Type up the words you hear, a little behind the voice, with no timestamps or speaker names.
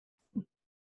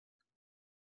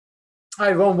Hi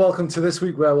everyone, welcome to this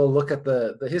week where we'll look at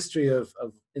the history of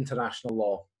international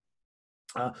law.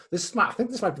 I think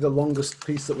this might be the longest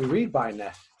piece that we read by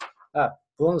Neff. The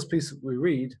longest piece that we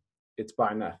read, it's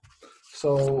by Neff.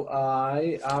 So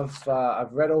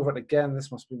I've read over it again.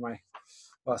 This must be my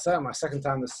second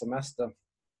time this semester.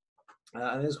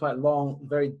 And it's quite long,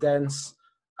 very dense,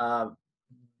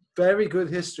 very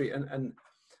good history. And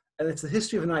it's the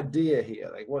history of an idea here.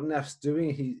 Like what Neff's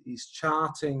doing, he's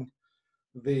charting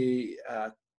the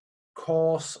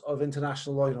course of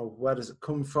international law. Where does it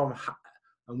come from,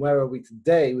 and where are we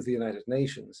today with the United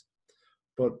Nations?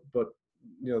 But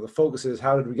the focus is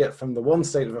how did we get from the one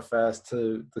state of affairs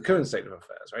to the current state of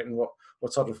affairs, right? And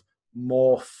what sort of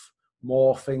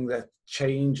morphing that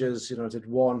changes, did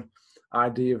one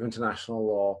idea of international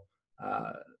law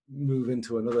move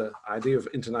into another idea of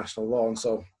international law? And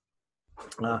so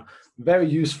very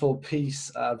useful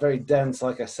piece, very dense,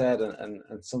 like I said, and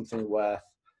something worth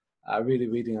really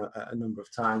reading a number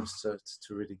of times to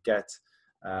really get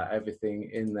everything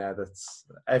in there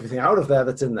everything out of there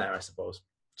that's in there, I suppose.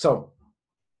 So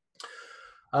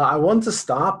I want to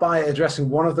start by addressing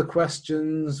one of the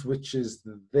questions, which is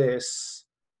this.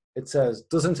 It says,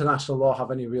 does international law have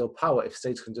any real power if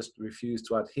states can just refuse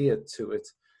to adhere to it?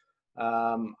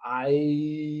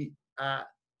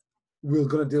 We're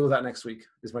going to deal with that next week,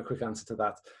 is my quick answer to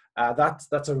that.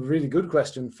 That's a really good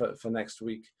question for next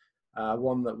week.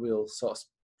 One that we'll sort of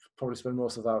probably spend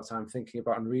most of our time thinking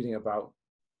about and reading about.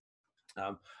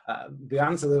 The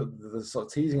answer, the sort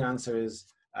of teasing answer is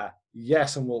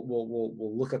yes, and we'll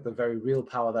look at the very real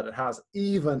power that it has,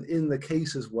 even in the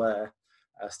cases where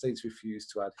states refuse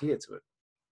to adhere to it.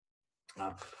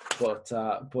 But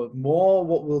more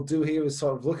what we'll do here is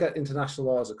sort of look at international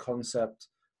law as a concept,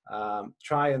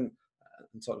 try and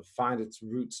sort of find its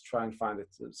roots, try and find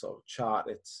it, sort of chart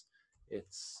its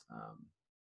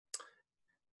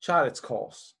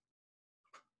course.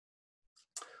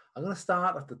 I'm going to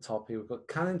start at the top here. We've got,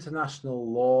 can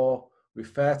international law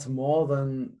refer to more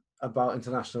than about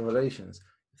international relations?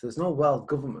 If there's no world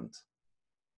government,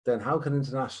 then how can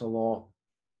international law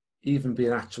even be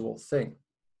an actual thing?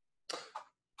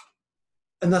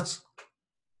 And that's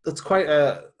quite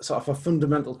a sort of a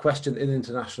fundamental question in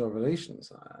international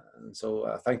relations. And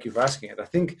so thank you for asking it. I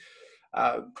think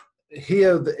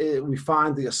here we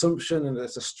find the assumption, and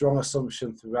it's a strong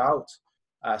assumption throughout,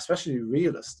 especially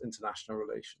realist international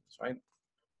relations, right?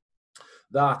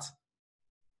 That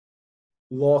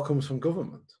law comes from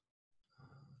government.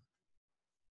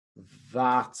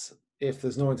 That if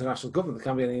there's no international government, there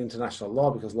can't be any international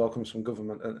law because law comes from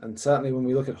government. And certainly when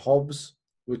we look at Hobbes,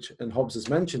 and Hobbes is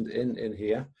mentioned in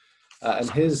here, and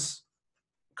his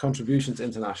contribution to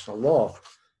international law,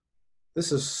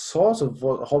 this is sort of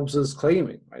what Hobbes is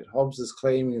claiming, right? Hobbes is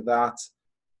claiming that,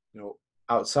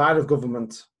 outside of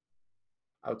government,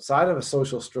 outside of a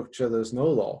social structure, there's no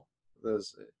law.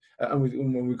 And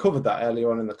we covered that earlier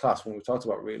on in the class when we talked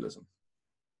about realism.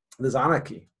 There's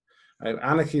anarchy. Right?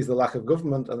 Anarchy is the lack of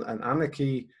government, and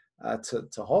anarchy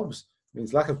to Hobbes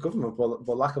means lack of government,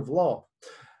 but lack of law.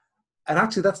 And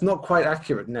actually, that's not quite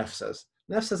accurate, Neff says.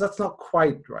 Neff says that's not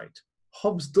quite right.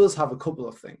 Hobbes does have a couple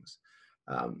of things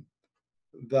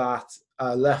that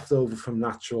are left over from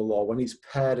natural law when he's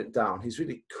pared it down. He's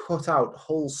really cut out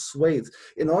whole swathes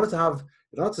in order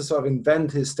to sort of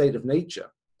invent his state of nature,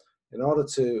 in order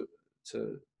to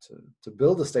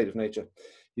build a state of nature.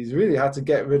 He's really had to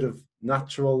get rid of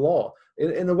natural law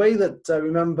in a way that I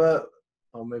remember,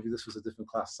 or maybe this was a different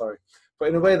class, sorry, but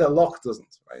in a way that Locke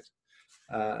doesn't, right?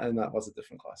 And that was a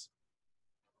different class.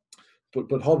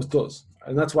 But Hobbes does.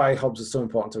 And that's why Hobbes is so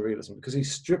important to realism, because he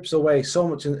strips away so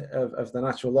much of the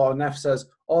natural law. Neff says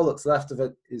all that's left of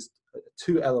it is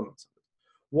two elements.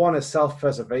 One is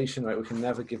self-preservation, right? We can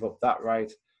never give up that right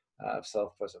of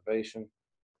self-preservation.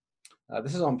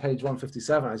 This is on page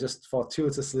 157. I just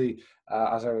fortuitously,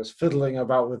 as I was fiddling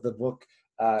about with the book,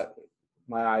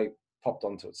 my eye popped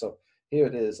onto it. So here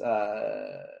it is.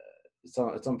 It's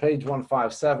on page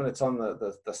 157. It's on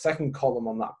the second column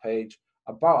on that page,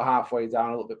 about halfway down,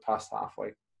 a little bit past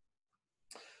halfway.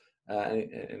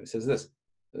 And it says this,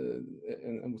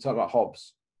 and we're talking about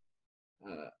Hobbes.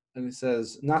 And it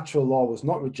says, natural law was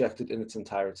not rejected in its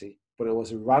entirety, but it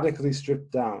was radically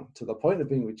stripped down to the point of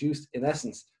being reduced, in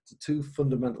essence, to two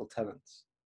fundamental tenets: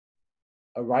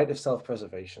 a right of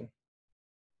self-preservation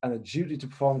and a duty to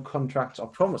perform contracts or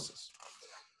promises.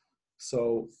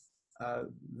 So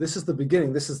this is the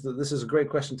beginning. This is a great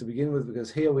question to begin with,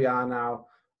 because here we are now.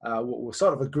 We're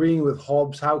sort of agreeing with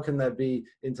Hobbes. How can there be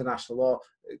international law?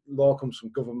 Law comes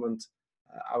from government.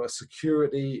 Our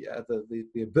security,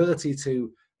 the ability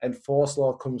to enforce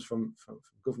law comes from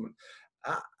government.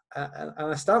 and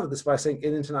I started this by saying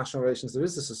in international relations there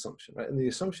is this assumption, right? And the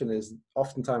assumption is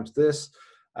oftentimes this,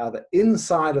 that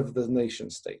inside of the nation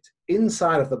state,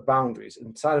 inside of the boundaries,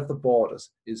 inside of the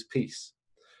borders is peace.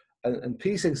 And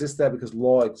peace exists there because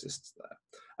law exists there.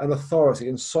 And authority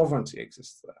and sovereignty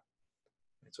exists there.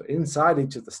 So inside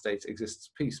each of the states exists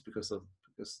peace because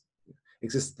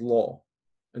exists law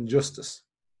and justice.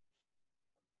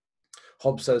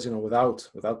 Hobbes says, without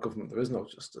government there is no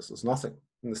justice. There's nothing.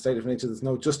 In the state of nature there's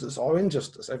no justice or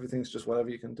injustice. Everything's just whatever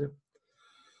you can do.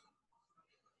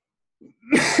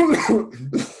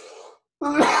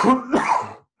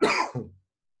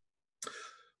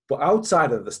 But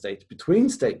outside of the state, between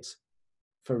states,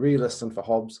 for realists and for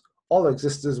Hobbes, all that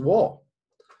exists is war.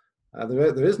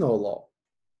 There is no law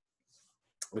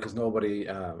because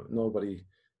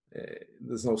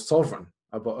there's no sovereign,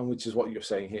 which is what you're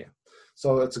saying here.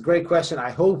 So it's a great question. I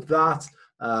hope that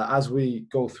as we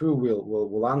go through,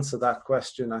 we'll answer that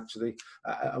question actually.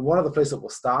 And one of the places that we'll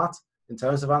start in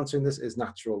terms of answering this is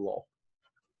natural law.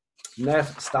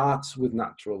 Neff starts with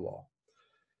natural law.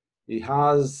 He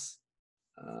has,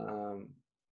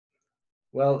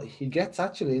 he gets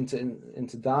actually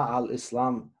into Dar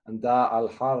al-Islam and Dar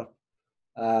al-Harb,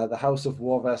 the house of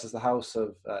war versus the house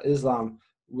of Islam,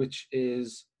 which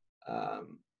is,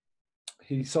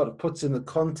 he sort of puts in the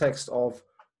context of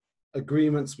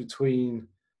agreements between,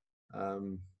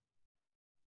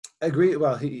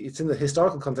 it's in the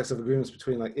historical context of agreements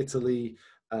between like Italy,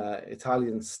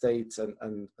 Italian states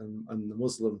and the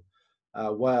Muslim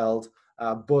world,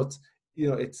 but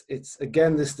it's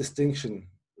again this distinction,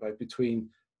 right, between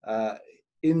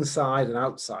inside and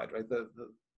outside, right? The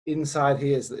inside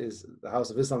here is the House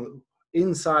of Islam.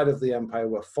 Inside of the empire,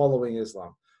 we're following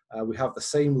Islam. We have the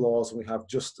same laws and we have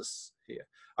justice here.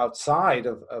 Outside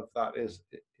of that is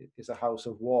a house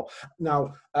of war.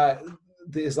 Now,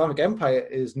 the Islamic Empire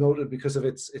is noted because of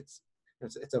it's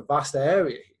a vast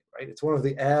area here, right? It's one of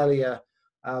the earlier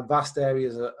vast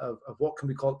areas of what can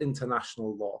be called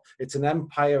international law. It's an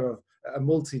empire, a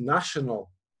multinational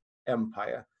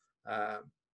empire.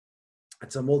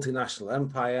 It's a multinational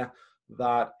empire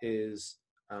that is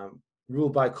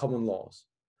ruled by common laws.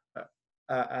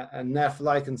 And Neff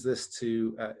likens this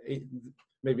to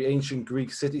maybe ancient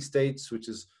Greek city-states, which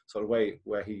is sort of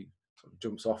where he sort of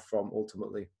jumps off from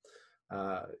ultimately.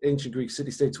 Ancient Greek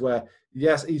city-states where,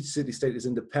 yes, each city-state is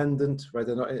independent, right?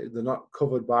 They're not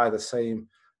covered by the same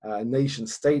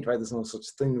nation-state, right? There's no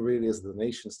such thing really as the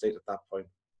nation-state at that point.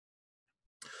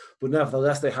 But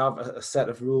nevertheless, they have a set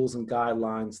of rules and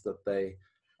guidelines that they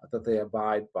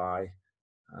abide by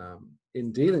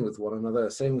in dealing with one another.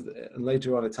 Same with, and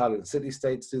later on, Italian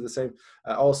city-states do the same.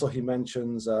 Also, he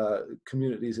mentions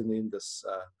communities in the Indus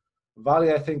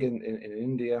Valley, I think, in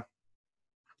India,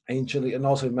 anciently, and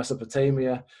also in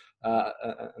Mesopotamia.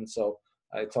 And so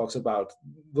it talks about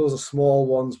those are small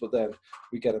ones, but then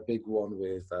we get a big one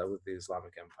with the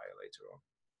Islamic Empire later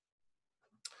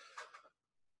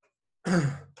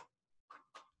on.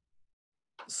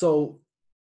 So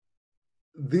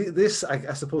this,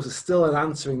 I suppose, is still an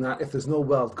answering that if there's no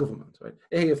world government, right?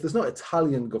 If there's no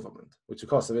Italian government, which of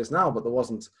course there is now, but there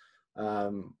wasn't,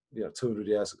 200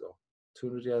 years ago.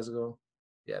 200 years ago?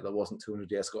 Yeah, there wasn't 200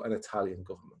 years ago an Italian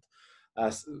government.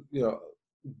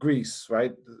 Greece,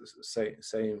 right?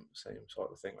 Same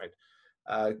sort of thing, right?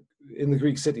 In the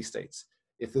Greek city-states,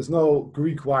 if there's no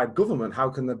Greek-wide government, how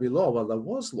can there be law? Well, there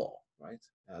was law, right?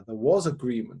 There was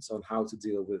agreements on how to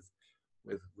deal with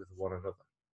one another.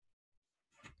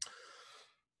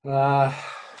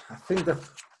 I think that,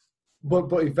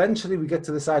 but eventually we get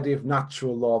to this idea of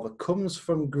natural law that comes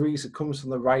from Greece. It comes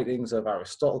from the writings of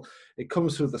Aristotle. It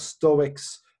comes through the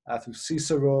Stoics, through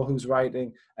Cicero, who's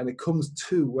writing, and it comes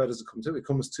to, where does it come to? It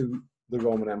comes to the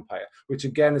Roman Empire, which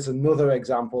again is another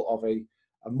example of a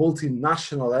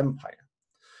multinational empire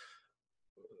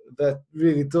that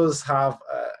really does have,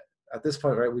 at this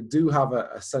point, right, we do have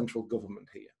a central government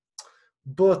here.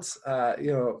 But,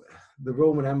 the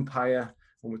Roman Empire,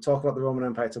 when we talk about the Roman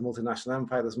Empire, it's a multinational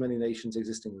empire. There's many nations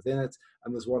existing within it,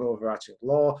 and there's one overarching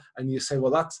law. And you say,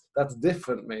 well, that's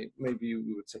different. Maybe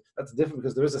you would say that's different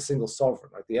because there is a single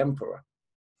sovereign, right? The emperor.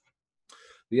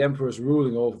 The emperor is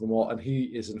ruling over them all, and he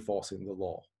is enforcing the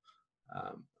law,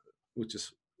 which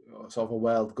is sort of a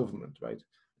world government, right?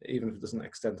 Even if it doesn't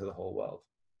extend to the whole world.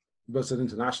 But it's an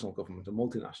international government, a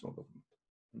multinational government,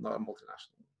 not a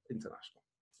multinational, international.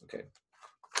 Okay.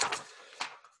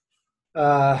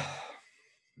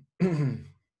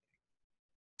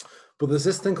 But there's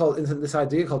this thing called, this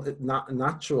idea called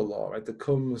natural law, right? That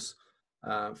comes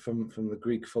from the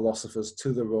Greek philosophers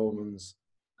to the Romans,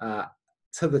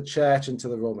 to the church and to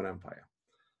the Roman Empire.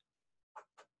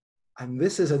 And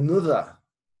this is another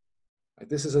Right?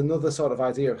 This is another sort of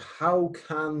idea of how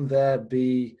can there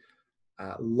be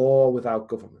law without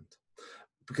government?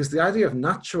 Because the idea of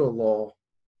natural law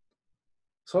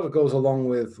sort of goes along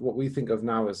with what we think of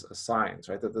now as science,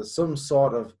 right? That there's some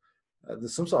sort of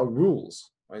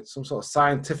rules, right? Some sort of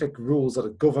scientific rules that are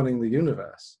governing the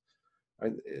universe,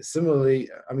 right? Similarly,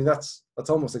 I mean, that's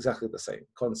almost exactly the same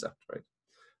concept,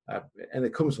 right? And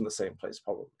it comes from the same place,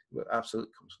 probably. It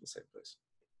absolutely comes from the same place.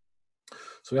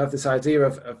 So we have this idea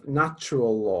of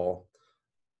natural law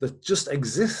that just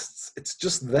exists. It's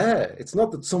just there. It's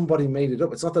not that somebody made it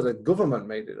up. It's not that a government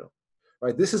made it up,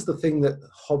 right? This is the thing that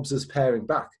Hobbes is paring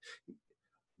back.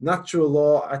 Natural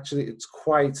law, actually, it's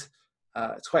quite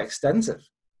extensive.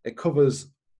 It covers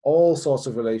all sorts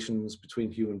of relations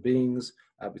between human beings,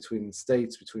 between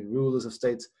states, between rulers of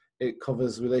states. It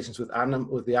covers relations with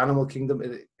the animal kingdom.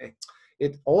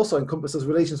 It also encompasses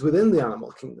relations within the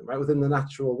animal kingdom, right? Within the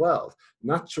natural world.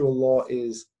 Natural law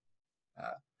is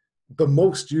the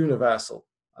most universal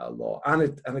law, and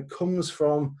it comes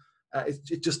from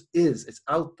it just is. It's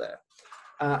out there,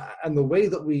 and the way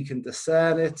that we can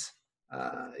discern it.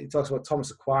 He talks about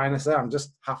Thomas Aquinas there. I'm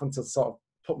just having to sort of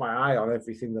put my eye on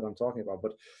everything that I'm talking about.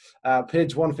 But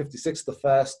page 156, the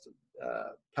first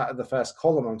part of the first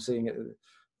column, I'm seeing it,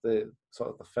 the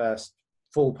first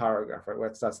full paragraph, right, where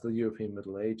it starts the European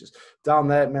Middle Ages. Down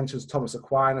there, it mentions Thomas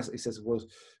Aquinas. He says it was,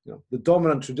 the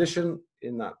dominant tradition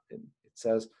in that. It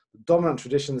says the dominant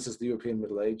tradition. This is the European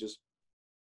Middle Ages,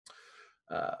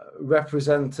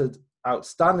 represented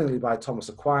outstandingly by Thomas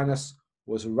Aquinas,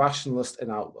 was rationalist in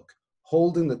outlook,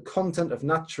 holding the content of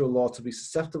natural law to be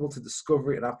susceptible to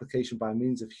discovery and application by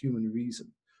means of human reason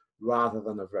rather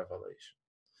than of revelation.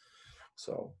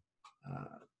 So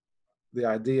the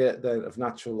idea then of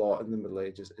natural law in the Middle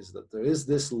Ages is that there is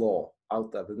this law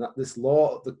out there, this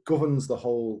law that governs the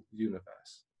whole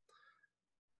universe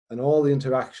and all the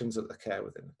interactions that occur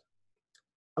within it.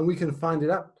 And we can find it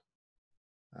out.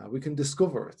 We can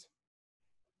discover it.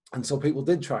 And so people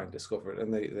did try and discover it,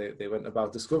 and they went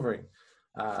about discovering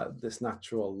this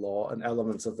natural law and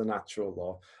elements of the natural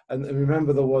law. And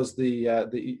remember, there was the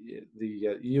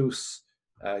jus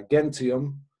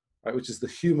gentium, right, which is the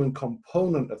human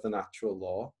component of the natural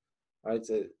law, right?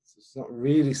 It's not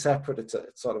really separate. It's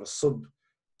sort of a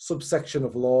subsection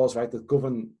of laws, right, that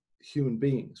govern human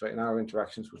beings, right, in our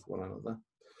interactions with one another.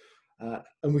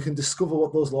 And we can discover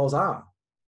what those laws are.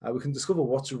 We can discover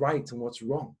what's right and what's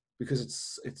wrong, because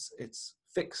it's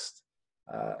fixed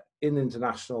in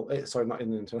international. Sorry, not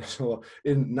in international law.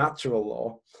 In natural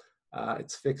law,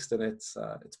 it's fixed and it's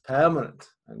permanent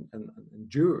and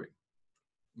enduring.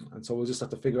 And so we'll just have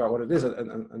to figure out what it is.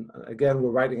 And again,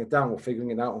 we're writing it down. We're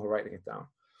figuring it out, and we're writing it down.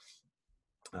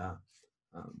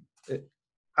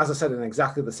 As I said, in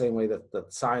exactly the same way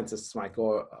that scientists might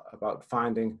go about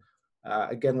finding.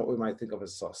 Again, what we might think of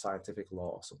as sort of scientific law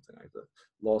or something like the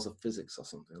laws of physics or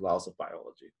something, laws of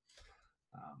biology.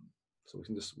 So we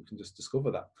can just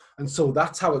discover that, and so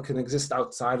that's how it can exist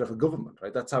outside of a government,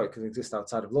 right? That's how it can exist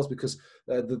outside of laws, because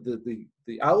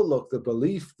the outlook, the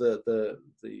belief, the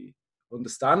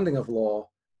understanding of law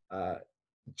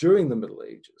during the Middle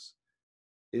Ages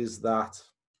is that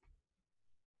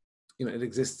it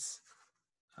exists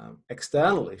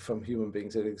externally from human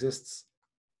beings. It exists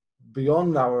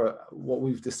beyond what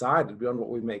we've decided, beyond what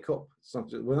we make up.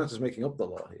 We're not just making up the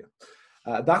law here.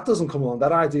 That doesn't come along.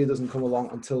 That idea doesn't come along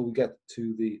until we get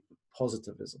to the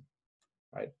positivism,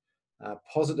 right?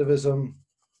 Positivism,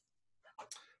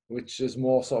 which is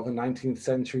more sort of a 19th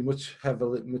century, much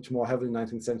more heavily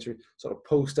 19th century, sort of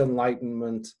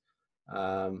post-Enlightenment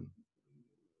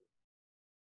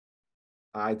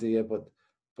idea, but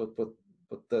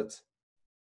that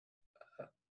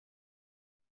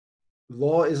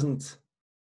law isn't.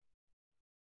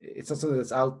 It's not something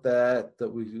that's out there that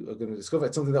we are going to discover.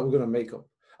 It's something that we're going to make up.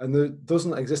 And there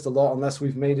doesn't exist a law unless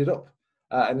we've made it up.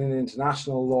 And in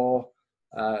international law,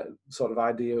 sort of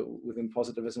idea within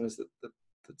positivism is that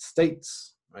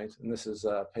states, right, and this is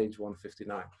page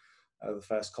 159, the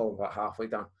first column about halfway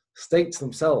down, states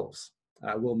themselves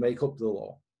will make up the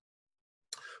law.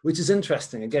 Which is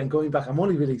interesting. Again, going back, I'm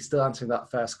only really still answering that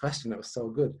first question. It was so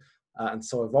good and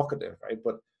so evocative, right?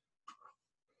 But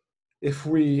if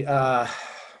we...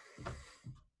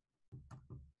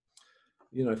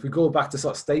 if we go back to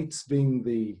sort of states being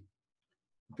the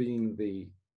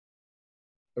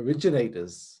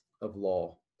originators of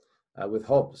law with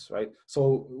Hobbes, right?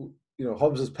 So,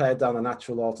 Hobbes has pared down the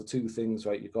natural law to two things,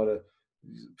 right? You've got to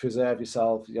preserve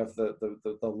yourself. You have the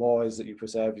law is that you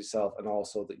preserve yourself, and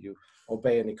also that you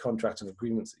obey any contracts and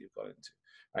agreements that you've got into,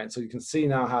 right? And so you can see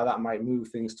now how that might move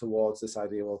things towards this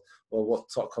idea, well,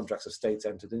 what sort of contracts have states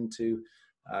entered into?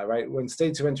 right? When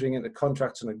states are entering into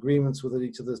contracts and agreements with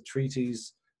each other,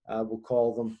 treaties, we'll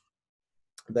call them,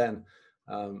 then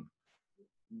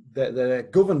they're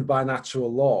governed by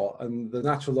natural law, and the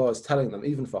natural law is telling them,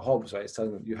 even for Hobbes, right, it's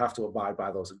telling them you have to abide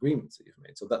by those agreements that you've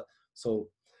made. So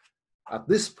at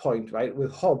this point, right,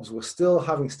 with Hobbes, we're still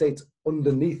having states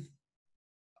underneath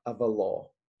of a law,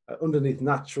 underneath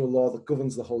natural law that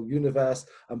governs the whole universe.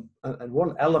 And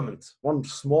one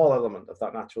small element of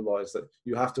that natural law is that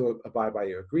you have to abide by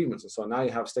your agreements. And so now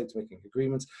you have states making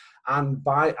agreements and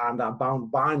are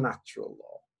bound by natural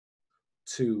law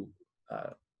to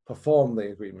perform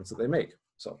the agreements that they make.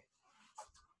 So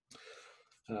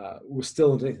we're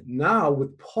still now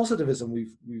with positivism.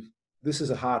 This is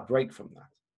a hard break from that,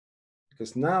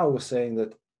 because now we're saying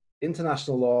that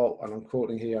international law, and I'm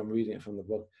quoting here, I'm reading it from the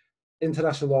book,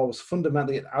 international law was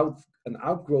fundamentally an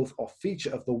outgrowth or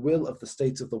feature of the will of the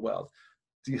states of the world.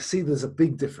 Do you see there's a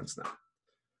big difference now?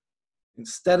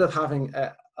 Instead of having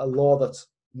a law that's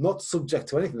not subject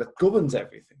to anything, that governs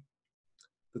everything,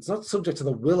 that's not subject to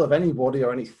the will of anybody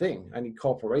or anything, any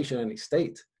corporation, any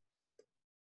state.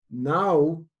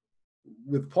 Now,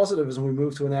 with positivism, we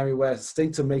move to an area where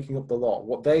states are making up the law.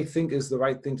 What they think is the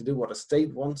right thing to do, what a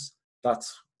state wants,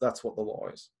 that's what the law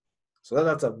is. So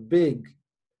that's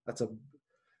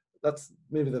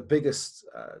maybe the biggest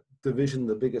division,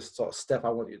 the biggest sort of step I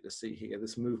want you to see here,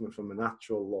 this movement from a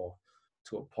natural law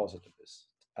to a positivist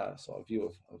sort of view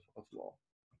of law.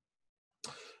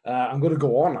 I'm going to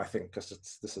go on, I think,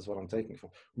 because this is what I'm taking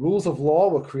from. Rules of law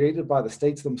were created by the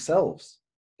states themselves,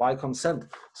 by consent.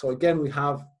 So again, we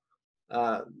have,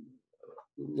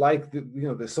 like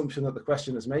the assumption that the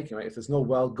question is making, right? If there's no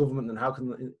world government, then how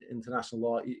can international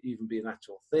law even be an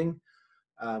actual thing?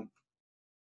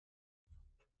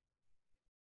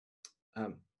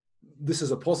 This is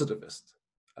a positivist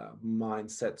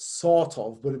mindset, sort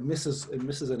of, but it misses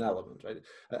an element, right?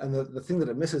 And the thing that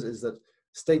it misses is that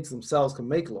states themselves can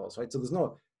make laws, right? So there's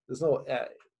no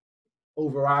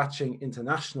overarching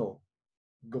international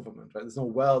government, right? There's no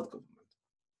world government,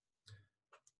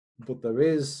 but there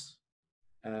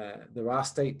are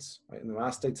states, right? And there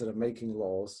are states that are making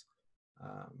laws,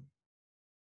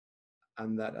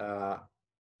 and that are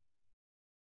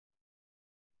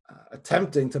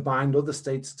attempting to bind other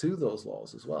states to those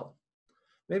laws as well.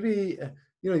 Maybe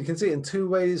you can see it in two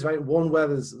ways, right? One where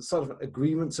there's sort of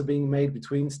agreements are being made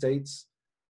between states,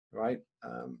 right?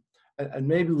 And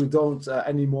maybe we don't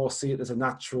anymore see it as a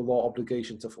natural law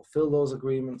obligation to fulfill those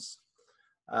agreements,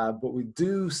 but we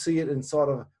do see it in sort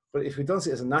of. But if we don't see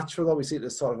it as a natural law, we see it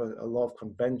as sort of a law of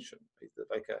convention,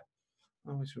 right?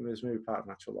 Which is maybe part of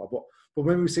natural law, but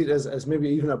maybe we see it as maybe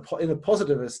even in a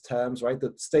positivist terms, right?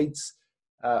 That states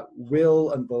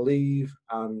will and believe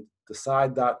and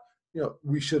decide that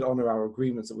we should honor our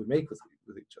agreements that we make with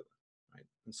each other, right?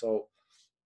 And so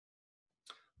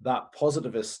that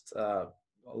positivist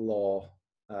law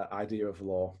idea of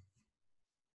law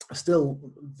still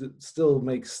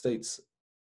makes states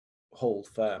hold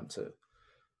firm to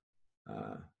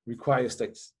require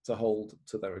states to hold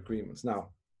to their agreements. Now,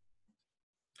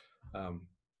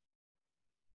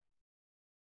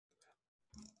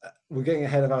 we're getting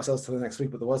ahead of ourselves to the next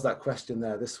week, but there was that question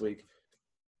there this week.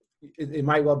 It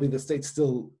might well be that states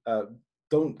still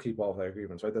don't keep all of their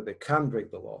agreements, right? That they can break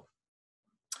the law.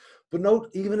 But note,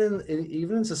 even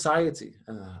in society,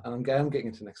 and I'm getting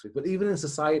into next week, but even in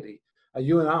society,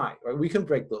 you and I, right, we can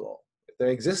break the law. There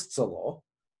exists a law,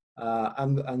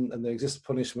 and there exists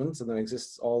punishments, and there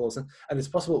exists all those things. And it's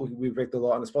possible that we break the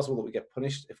law, and it's possible that we get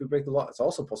punished if we break the law. It's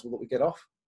also possible that we get off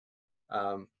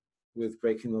with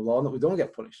breaking the law, and that we don't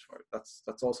get punished for it.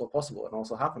 That's also possible, and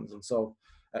also happens. And so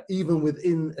even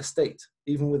within a state,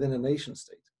 even within a nation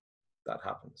state, that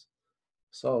happens.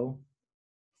 So,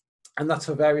 and that's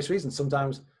for various reasons.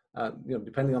 Sometimes,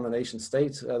 depending on the nation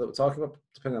state that we're talking about,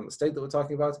 depending on the state that we're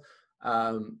talking about,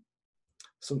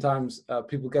 sometimes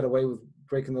people get away with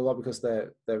breaking the law because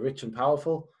they're rich and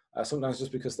powerful. Sometimes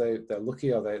just because they're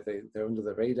lucky, or they're under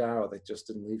the radar, or they just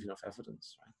didn't leave enough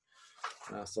evidence.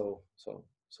 Right? So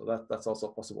that's also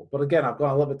possible. But again, I've gone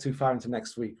a little bit too far into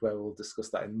next week, where we'll discuss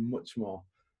that in much more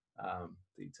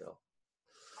detail.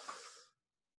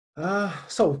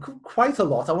 So quite a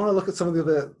lot. I want to look at some of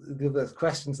the other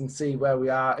questions and see where we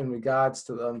are in regards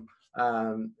to them.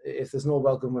 If there's no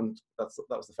world government, that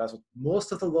was the first one.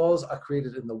 Most of the laws are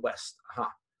created in the West.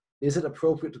 Is it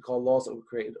appropriate to call laws that were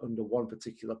created under one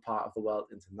particular part of the world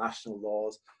international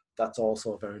laws? That's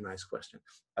also a very nice question.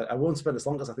 I won't spend as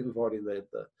long, as I think we've already laid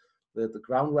the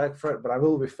groundwork for it, but I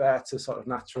will refer to sort of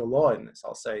natural law in this.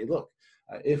 I'll say, look,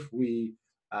 if we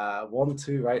want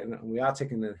to, right, and we are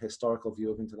taking a historical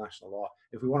view of international law.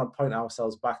 If we want to point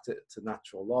ourselves back to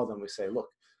natural law, then we say, look,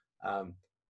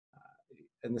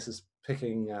 and this is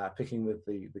picking with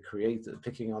the created,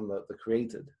 picking on the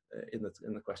created in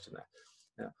the question there.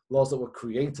 Laws that were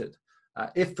created.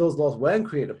 If those laws weren't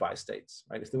created by states,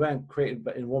 right? If they weren't created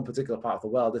in one particular part of the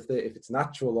world, if it's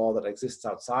natural law that exists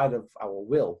outside of our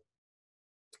will,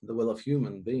 the will of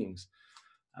human beings,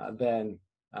 then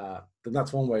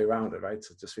that's one way around it, right?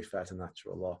 So just refer to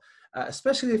natural law,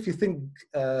 especially if you think,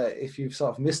 if you've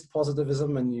sort of missed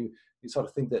positivism and you sort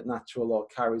of think that natural law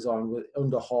carries on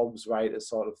under Hobbes, right, as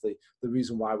sort of the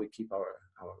reason why we keep our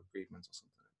agreements or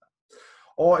something like that.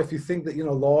 Or if you think that,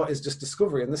 law is just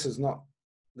discovery, and this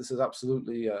is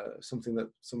absolutely something that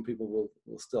some people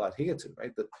will still adhere to,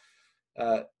 right? That,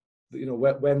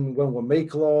 when we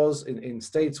make laws in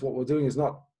states, what we're doing is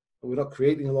we're not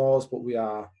creating laws, but we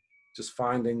are just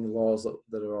finding laws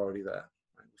that are already there.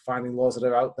 Right? Finding laws that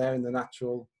are out there in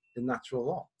natural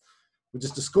law. We're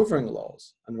just discovering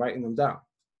laws and writing them down,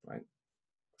 right?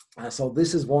 So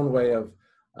this is one way of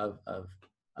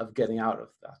getting out of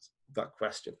that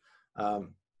question.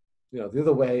 The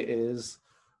other way is,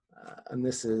 and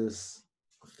this is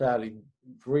fairly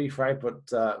brief, right? But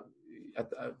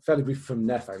fairly brief from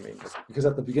Neff, I mean, because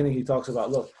at the beginning he talks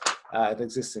about, look, it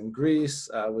exists in Greece,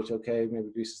 which, okay,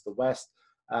 maybe Greece is the West,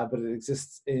 but it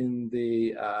exists in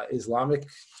the Islamic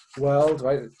world,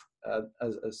 right?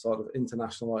 As sort of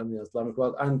international law in the Islamic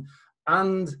world,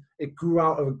 and it grew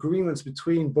out of agreements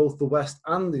between both the West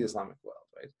and the Islamic world,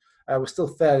 right? We're still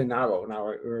fairly narrow now.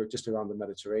 We're just around the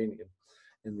Mediterranean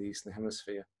in the Eastern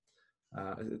Hemisphere.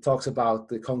 It talks about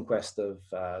the conquest of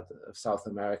South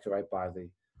America, right, by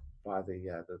the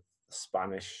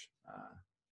Spanish,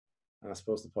 and I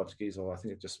suppose the Portuguese, or I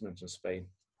think it just mentioned Spain.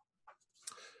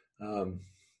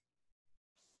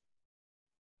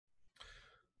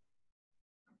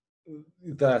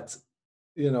 That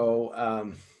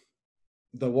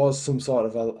there was some sort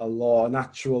of a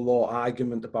natural law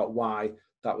argument about why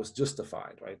that was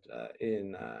justified, right?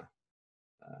 In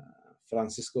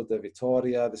Francisco de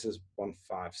Vitoria, this is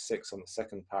 156 on the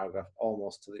second paragraph,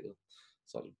 almost to the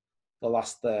sort of the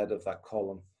last third of that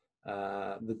column.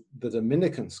 The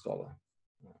Dominican scholar,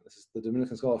 this is the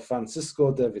Dominican scholar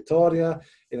Francisco de Vitoria,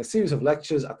 in a series of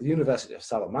lectures at the University of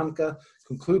Salamanca,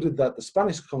 concluded that the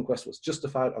Spanish conquest was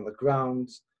justified on the ground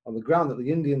that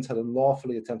the Indians had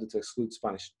unlawfully attempted to exclude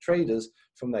Spanish traders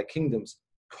from their kingdoms,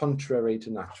 contrary to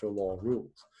natural law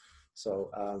rules.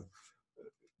 So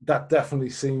that definitely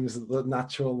seems that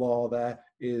natural law there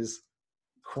is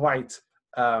quite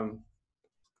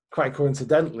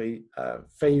coincidentally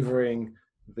favoring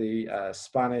the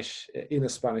Spanish, in a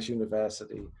Spanish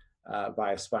university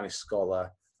by a Spanish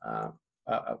scholar,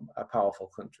 a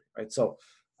powerful country, right? So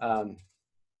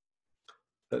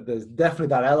there's definitely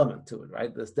that element to it,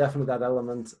 right? There's definitely that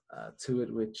element to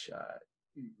it, which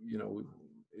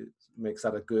it makes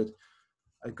that a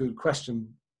good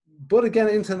question. But again,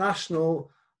 international.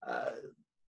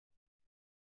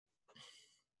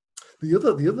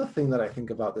 The other thing that I think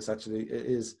about this actually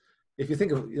is, if you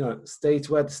think of states,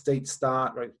 where the states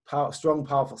start, right? Strong,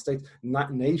 powerful states,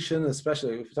 nation,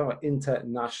 especially if you're talking about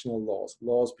international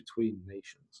laws between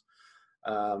nations,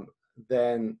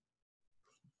 then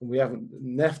we haven't.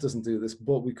 Neff doesn't do this,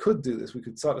 but we could do this. We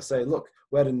could sort of say, look,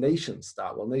 where do nations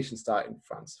start? Well, nations start in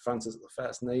France. France is the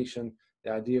first nation.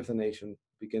 The idea of the nation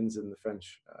begins in the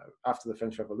French after the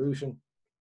French Revolution.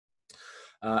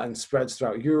 And spreads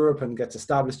throughout Europe and gets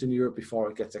established in Europe before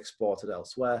it gets exported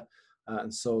elsewhere.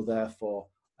 And so therefore,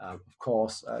 of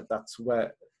course, that's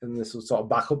where, and this will sort of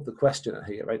back up the question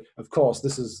here, right? Of course,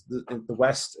 this is the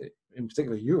West, in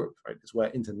particular Europe, right, is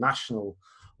where international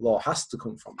law has to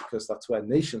come from, because that's where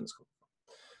nations come from.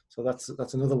 So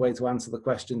that's another way to answer the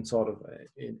question, sort of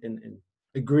in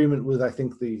agreement with, I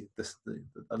think, the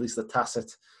at least the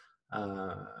tacit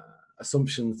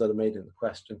assumptions that are made in the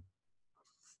question.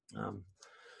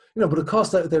 But of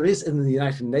course, there is in the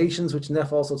United Nations, which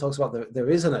Neff also talks about, there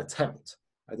is an attempt.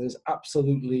 Right? There's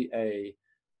absolutely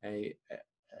an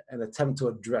attempt to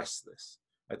address this.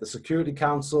 Right? The Security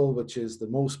Council, which is the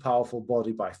most powerful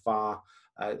body by far,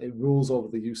 it rules over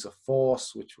the use of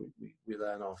force, which we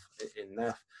learn of in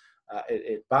Neff.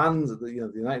 It bans, the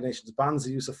United Nations bans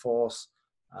the use of force,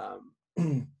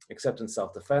 except in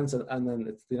self-defense, and then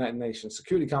it's the United Nations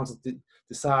Security Council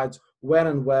decides when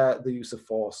and where the use of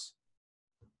force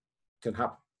can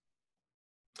happen.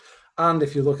 And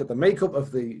if you look at the makeup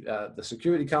of the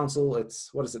Security Council,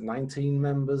 it's, 19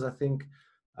 members, I think.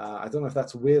 I don't know if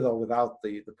that's with or without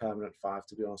the permanent 5,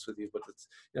 to be honest with you, but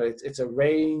it's a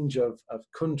range of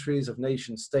countries, of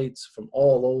nation states from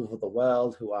all over the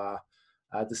world who are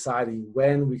deciding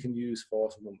when we can use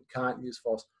force and when we can't use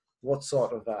force, what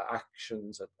sort of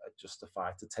actions are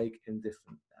justified to take in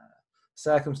different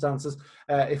circumstances.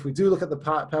 If we do look at the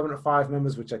permanent 5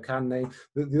 members, which I can name,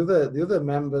 the other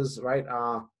members, right,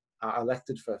 are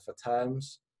elected for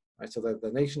terms, right? So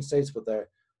they're nation states, but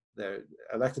they're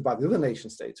elected by the other nation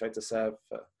states, right, to serve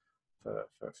for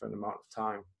an amount of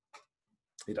time.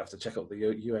 You'd have to check out the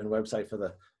UN website for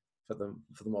the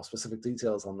more specific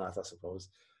details on that, I suppose.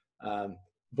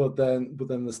 But then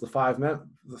there's the 5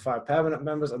 permanent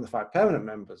members and the 5 permanent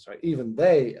members, right? Even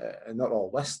they are not all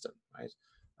Western, right?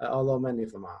 Although many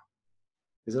of them are.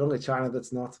 Is it only China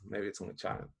that's not? Maybe it's only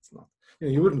China that's not.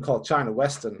 You wouldn't call China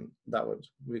Western. That would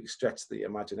really stretch the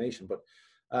imagination. But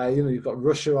you've got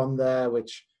Russia on there,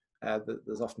 which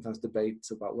there's oftentimes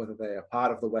debates about whether they are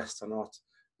part of the West or not,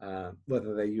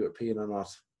 whether they're European or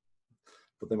not.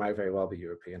 But they might very well be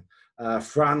European.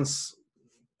 France,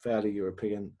 fairly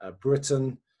European.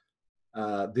 Britain,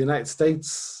 the United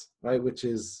States, right, which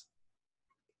is,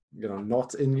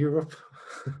 not in Europe.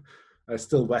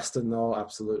 Still Western though,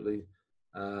 absolutely.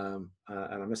 And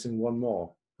I'm missing one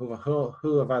more.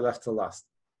 Who have I left to last?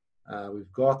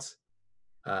 We've got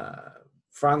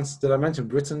France. Did I mention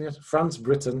Britain yet? France,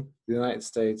 Britain, the United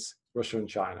States, Russia, and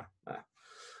China.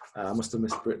 I must have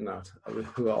missed Britain out,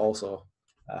 who are also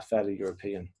fairly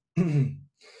European.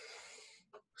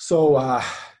 So,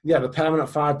 the permanent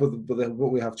 5,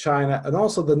 but we have China, and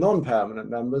also the non-permanent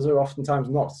members are oftentimes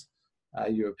not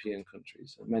European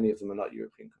countries. Many of them are not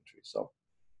European countries. So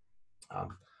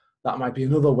that might be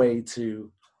another way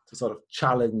to sort of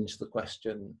challenge the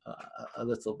question a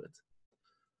little bit.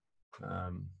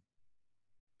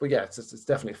 But yeah, it's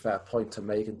definitely a fair point to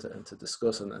make and to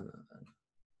discuss and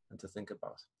to think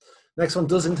about. Next one,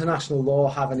 does international law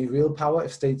have any real power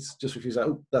if states just refuse?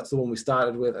 Oh, that's the one we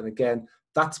started with. And again,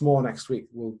 that's more next week.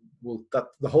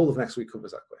 The whole of next week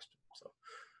covers that question. So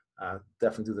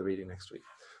definitely do the reading next week.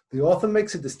 The author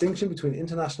makes a distinction between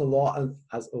international law and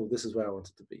this is where I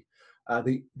wanted to be.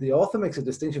 The author makes a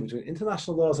distinction between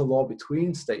international law as a law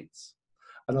between states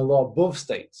and a law above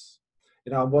states.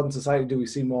 In our modern society, do we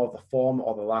see more of the former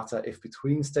or the latter? If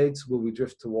between states, will we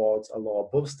drift towards a law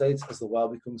above states as the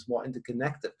world becomes more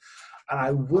interconnected? And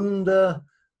I wonder,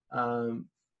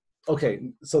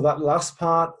 okay, so that last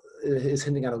part is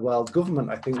hinting at a world government,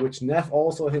 I think, which Neff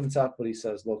also hints at, but he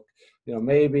says, look,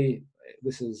 maybe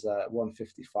this is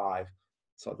 155,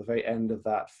 so at the very end of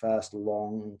that first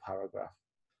long paragraph.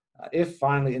 If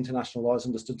finally international law is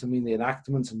understood to mean the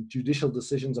enactments and judicial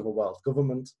decisions of a world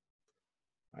government,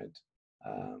 right,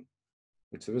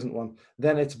 which there isn't one,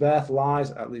 then its birth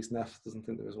lies, at least Neff doesn't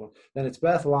think there is one, then its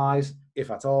birth lies, if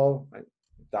at all, I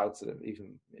doubt that it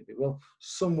even maybe will,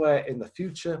 somewhere in the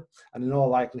future, and in all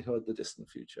likelihood the distant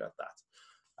future at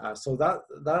that. So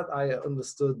that I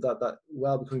understood that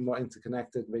world becoming more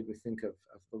interconnected made me think of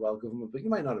the world government, but you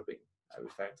might not have been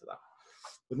referring to that.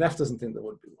 But Neff doesn't think there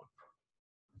would be one,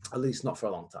 at least not for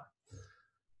a long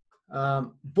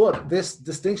time. But this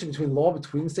distinction between law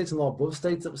between states and law above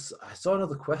states, I saw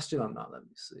another question on that. Let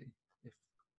me see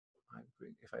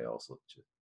if I also.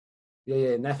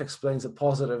 Yeah. Neff explains that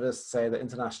positivists say that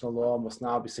international law must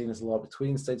now be seen as a law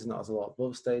between states and not as a law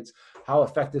above states. How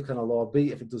effective can a law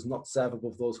be if it does not serve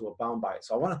above those who are bound by it?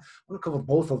 So I want to cover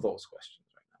both of those questions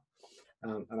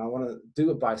right now, and I want to do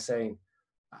it by saying,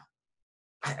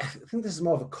 I think this is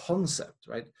more of a concept,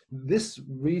 right? This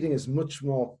reading is much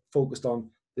more focused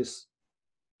on this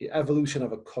evolution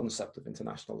of a concept of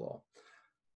international law,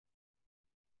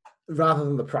 rather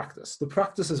than the practice. The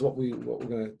practice is what we're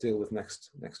going to deal with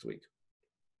next week.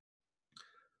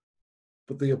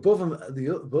 But the above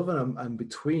and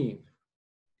between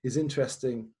is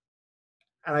interesting,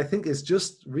 and I think it's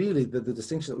just really the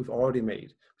distinction that we've already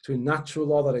made between natural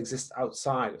law that exists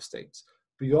outside of states.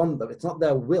 Beyond them, it's not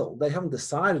their will. They haven't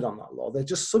decided on that law. They're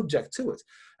just subject to it.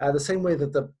 The same way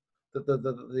that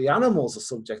the animals are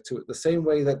subject to it. The same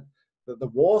way that the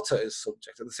water is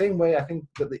subject to it. The same way I think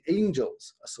that the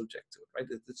angels are subject to it. Right?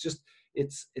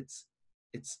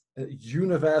 It's a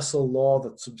universal law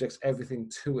that subjects everything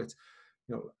to it.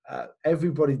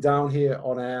 Everybody down here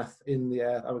on Earth, in the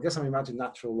Earth. I guess I'm imagining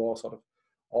natural law sort of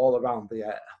all around the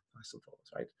Earth, I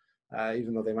suppose, right?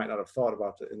 Even though they might not have thought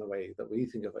about it in the way that we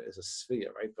think of it as a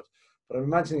sphere, right? But I'm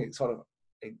imagining it sort of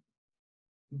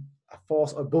a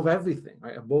force above everything,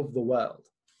 right? Above the world,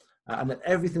 and that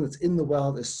everything that's in the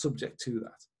world is subject to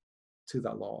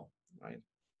that law, right?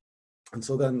 And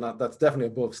so then that's definitely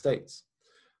above states.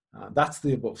 That's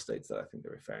the above states that I think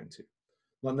they're referring to,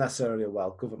 not necessarily a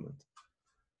world government.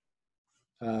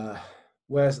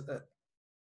 Whereas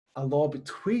a law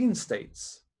between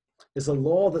states is a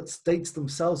law that states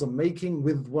themselves are making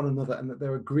with one another and that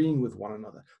they're agreeing with one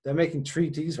another. They're making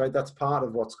treaties, right? That's part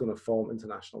of what's going to form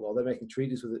international law. They're making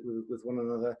treaties with one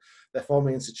another. They're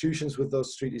forming institutions with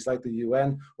those treaties like the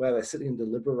UN, where they're sitting and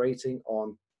deliberating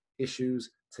on issues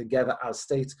together as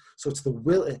states. So it's the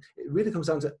will, it really comes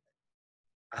down to,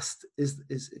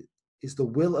 is the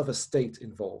will of a state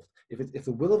involved? If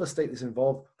the will of a state is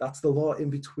involved, that's the law in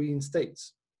between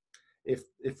states. If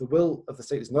the will of the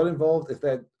state is not involved, if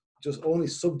they're just only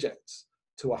subjects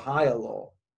to a higher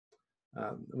law,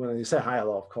 when you say higher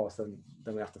law, of course, then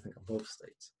we have to think above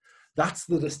states. That's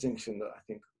the distinction that I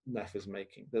think Neff is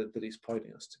making, that he's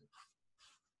pointing us to.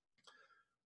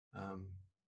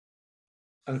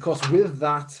 And of course, with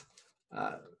that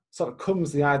sort of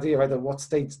comes the idea, right, that what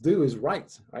states do is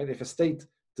right. If a state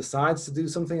decides to do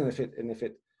something, and if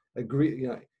it agree, you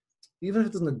know, even if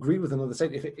it doesn't agree with another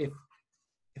state,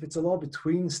 if it's a law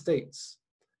between states,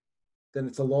 then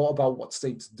it's a law about what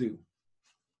states do.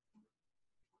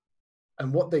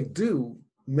 And what they do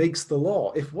makes the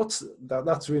law.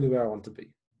 That's really where I want to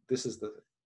be.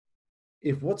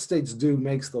 If what states do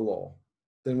makes the law,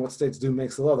 then what states do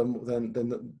makes the law,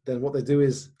 then what they do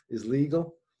is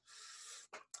legal.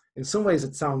 In some ways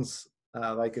it sounds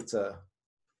like it's a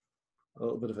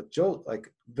little bit of a joke,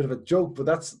 but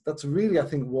that's really, I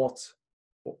think, what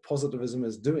positivism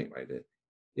is doing, right?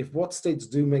 If what states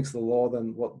do makes the law,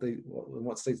 then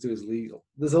what states do is legal.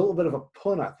 There's a little bit of a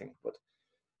pun, I think, but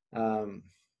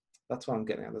that's what I'm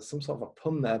getting at. There's some sort of a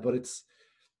pun there, but it's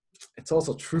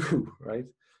also true, right?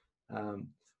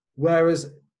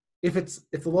 Whereas if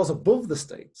the law's above the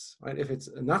states, right? If it's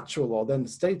a natural law, then the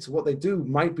states, what they do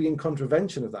might be in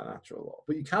contravention of that natural law,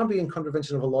 but you can't be in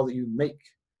contravention of a law that you make,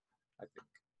 I think,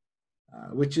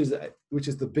 which is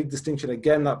the big distinction.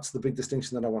 Again, that's the big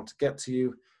distinction that I want to get to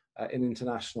you in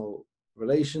international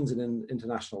relations and in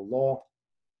international law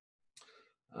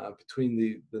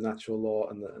between the natural law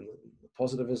and the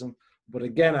positivism. But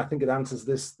again, I think it answers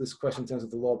this question in terms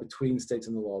of the law between states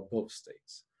and the law above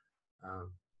states.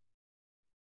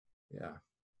 Yeah.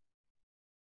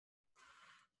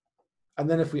 And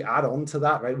then if we add on to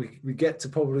that, right, we get to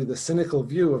probably the cynical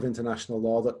view of international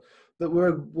law that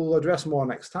we'll address more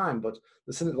next time, but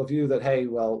the cynical view that, hey,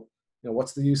 well, you know,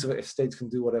 what's the use of it if states can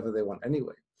do whatever they want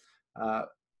anyway? I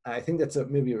think that's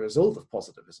maybe a result of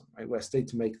positivism, right, where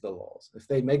states make the laws. If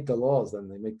they make the laws, then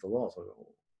they make the laws.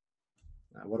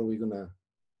 What are we going to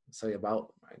say about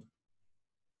them, right?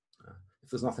 If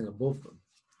there's nothing above them,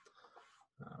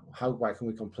 why can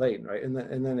we complain, right? And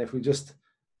then if we just,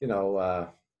 you know,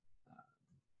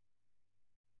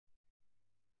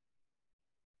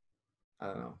 I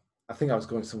don't know. I think I was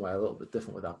going somewhere a little bit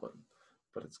different with that, but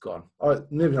it's gone. Or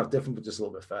maybe not different, but just a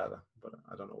little bit further. But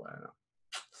I don't know where now.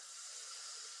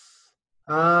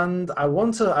 And I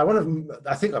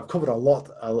think I've covered a lot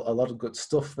of good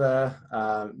stuff there.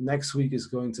 Next week is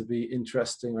going to be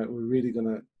interesting. Right? We're really going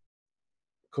to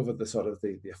cover the sort of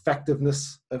the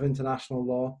effectiveness of international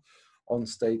law on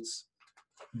states.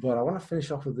 But I want to finish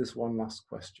off with this one last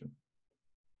question.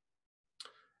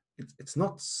 It's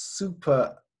not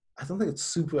super, I don't think it's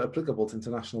super applicable to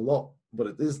international law, but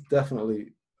it is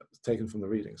definitely taken from the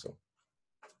reading. So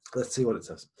let's see what it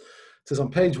says. It says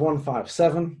on page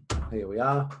 157, here we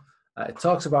are, it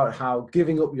talks about how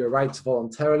giving up your rights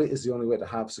voluntarily is the only way to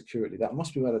have security. That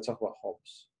must be where they talk about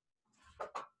Hobbes.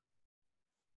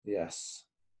 Yes.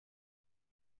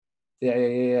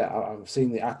 Yeah. I've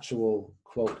seen the actual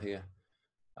quote here.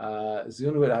 It's the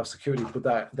only way to have security,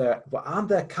 but aren't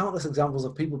there countless examples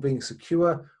of people being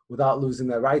secure without losing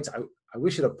their rights? I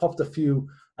wish it had popped a few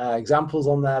examples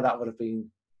on there. That would have been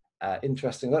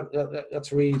interesting.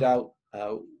 Let's read out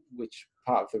which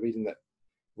part of the reading that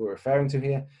we're referring to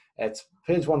here. It's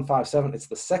page 157. It's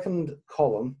the second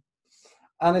column,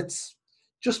 and it's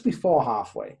just before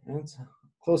halfway. It's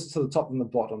closer to the top than the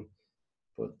bottom.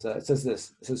 But it says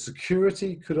this. It says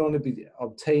security could only be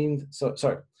obtained.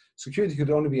 Security could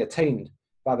only be attained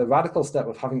by the radical step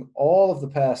of having all of the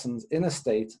persons in a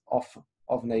state of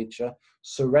nature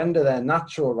surrender their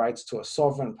natural rights to a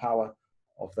sovereign power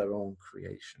of their own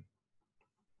creation.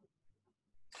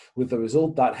 With the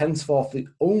result that henceforth the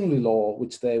only law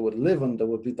which they would live under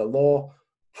would be the law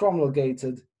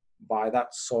promulgated by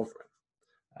that sovereign.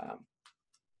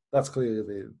 That's clearly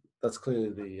the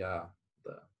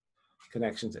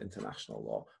connection to international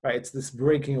law, right? It's this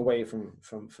breaking away from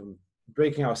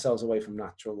breaking ourselves away from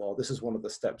natural law. This is one of the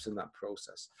steps in that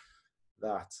process.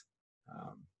 That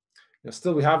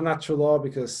still we have natural law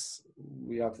because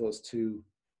we have those two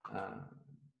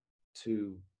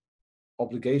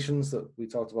obligations that we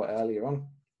talked about earlier on.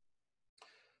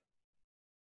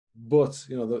 But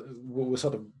we're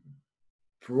sort of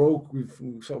we've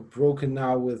sort of broken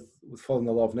now with following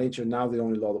the law of nature. Now the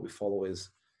only law that we follow is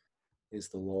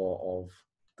the law of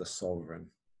the sovereign,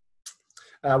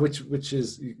 which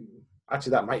is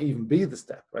actually, that might even be the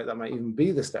step, right? That might even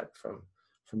be the step from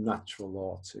natural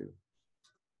law to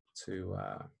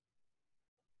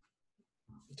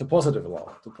positive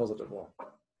law,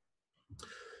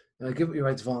 give up your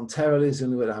rights voluntarily is the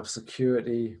only way to have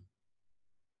security.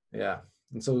 Yeah,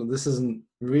 and so this isn't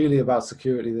really about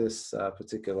security, this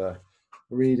particular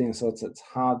reading, so it's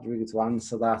hard really to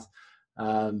answer that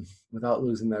without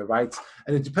losing their rights.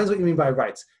 And it depends what you mean by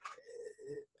rights.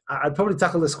 I'd probably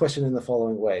tackle this question in the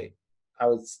following way. I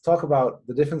would talk about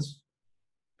the difference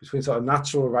between sort of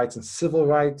natural rights and civil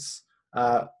rights.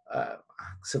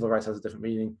 Civil rights has a different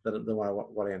meaning than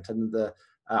what I intended there.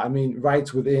 I mean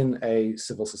rights within a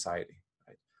civil society.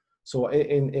 Right? So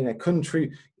in a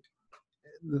country,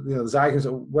 there's arguments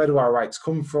of where do our rights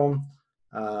come from,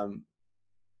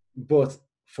 but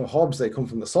for Hobbes they come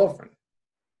from the sovereign.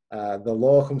 The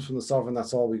law comes from the sovereign.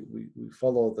 That's all we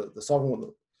follow the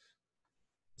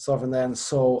sovereign then.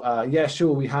 So yeah,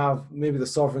 sure, we have, maybe the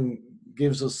sovereign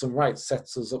gives us some rights,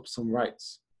 sets us up some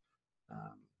rights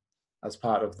as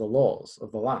part of the laws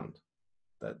of the land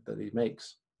that he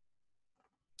makes.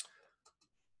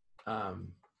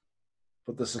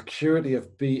 But the security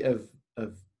of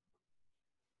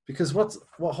because what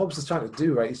Hobbes is trying to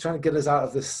do, right? He's trying to get us out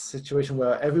of this situation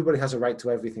where everybody has a right to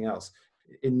everything else.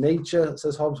 In nature,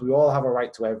 says Hobbes, we all have a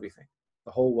right to everything,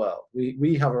 the whole world.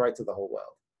 We have a right to the whole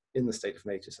world in the state of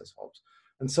nature, says Hobbes.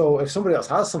 And so if somebody else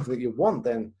has something that you want,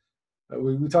 then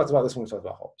we talked about this when we talked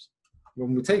about Hobbes,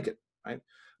 when we take it, right?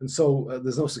 And so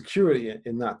there's no security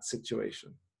in that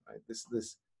situation, right? This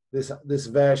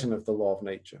version of the law of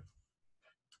nature.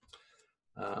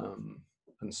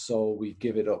 And so we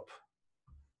give it up.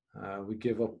 We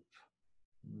give up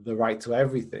the right to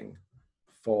everything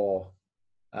for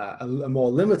a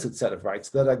more limited set of rights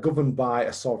that are governed by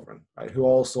a sovereign, right, who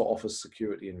also offers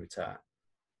security in return.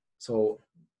 So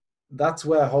that's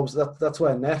where Hobbes, that's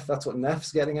what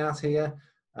Neff's getting at here.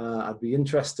 I'd be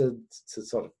interested to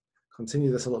sort of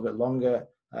continue this a little bit longer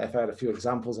if I had a few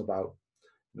examples about,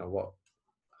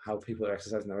 how people are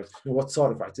exercising their rights. What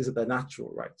sort of rights? Is it their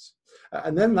natural rights?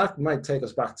 And then that might take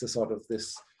us back to sort of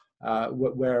this,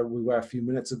 where we were a few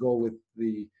minutes ago with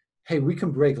hey, we can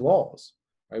break laws,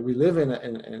 right? We live in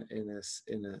a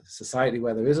society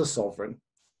where there is a sovereign,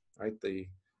 right? The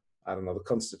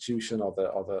Constitution or the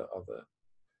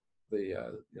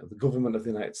government of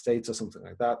the United States or something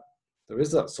like that. There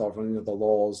is that sovereign, the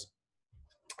laws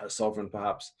are sovereign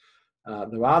perhaps.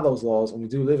 There are those laws, and we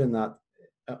do live in that,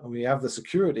 and we have the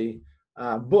security,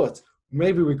 but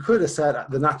maybe we could assert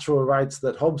the natural rights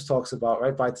that Hobbes talks about,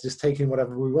 right, by just taking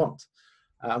whatever we want.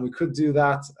 And we could do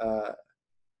that.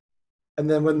 And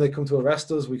then when they come to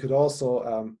arrest us, we could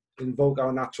also invoke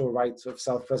our natural rights of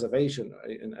self-preservation,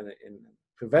 right, and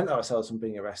prevent ourselves from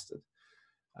being arrested.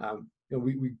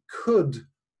 We could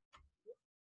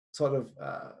sort of,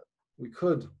 I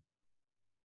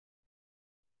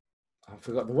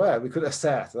forgot the word, we could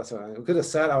assert, that's what I mean. We could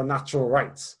assert our natural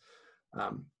rights.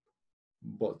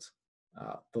 But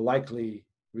the likely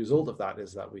result of that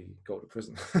is that we go to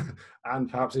prison and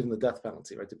perhaps even the death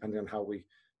penalty, right, depending on how we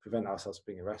prevent ourselves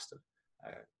being arrested.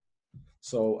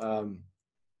 So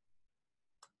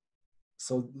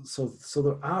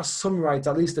there are some rights,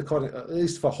 at least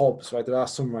for Hobbes, right? There are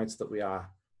some rights that we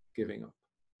are giving up.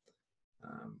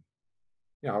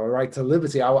 Our right to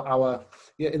liberty,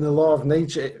 in the law of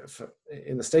nature,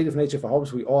 in the state of nature for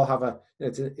Hobbes, we all have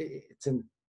it's an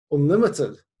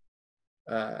unlimited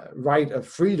right of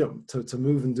freedom to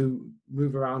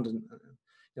move around, and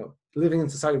living in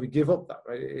society, we give up that,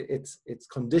 right? It's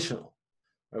conditional.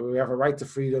 Right? We have a right to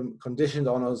freedom conditioned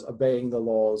on us obeying the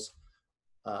laws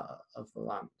of the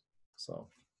land. So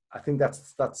I think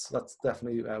that's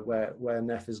definitely where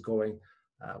Neff is going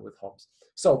with Hobbes.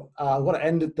 So I'm going to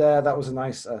end it there. That was a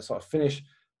nice sort of finish.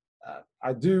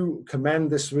 I do commend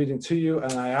this reading to you,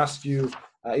 and I ask you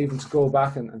even to go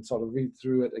back and sort of read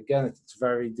through it again. It's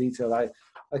very detailed.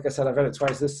 Like I said, I've read it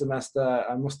twice this semester.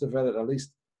 I must have read it at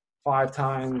least 5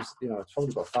 times. It's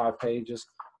probably about 5 pages,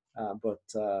 but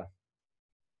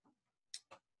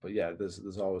yeah,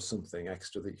 there's always something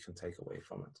extra that you can take away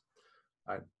from it.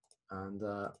 All right, and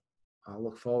I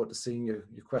look forward to seeing your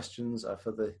questions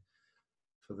for the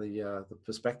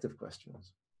perspective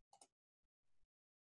questions.